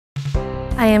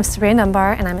I am Sabrina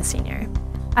and I'm a senior.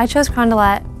 I chose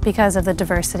Carondelet because of the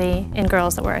diversity in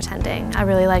girls that were attending. I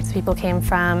really liked people came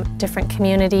from different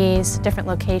communities, different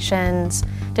locations,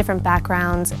 different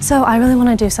backgrounds. So I really want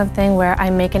to do something where I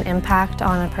make an impact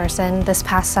on a person. This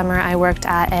past summer I worked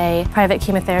at a private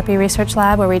chemotherapy research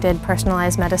lab where we did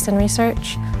personalized medicine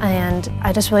research, and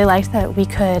I just really liked that we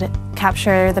could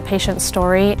capture the patient's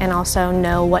story and also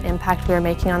know what impact we were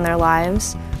making on their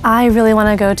lives. I really want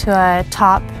to go to a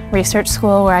top research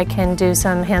school where I can do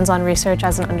some hands-on research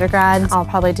as an undergrad. I'll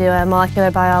probably do a molecular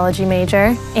biology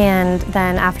major, and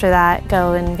then after that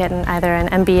go and get either an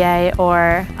MBA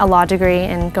or a law degree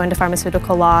and go into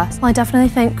pharmaceutical law. Well, I definitely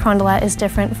think Carondelet is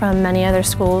different from many other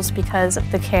schools because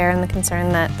of the care and the concern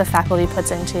that the faculty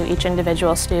puts into each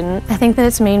individual student. I think that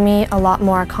it's made me a lot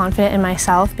more confident in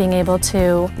myself, being able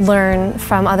to learn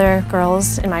from other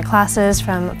girls in my classes,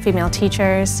 from female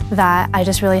teachers, that I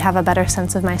just really have a better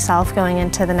sense of myself going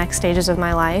into the next stages of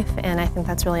my life, and I think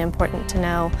that's really important to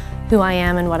know who I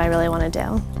am and what I really want to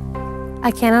do.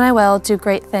 I can and I will do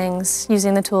great things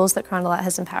using the tools that Carondelet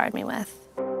has empowered me with.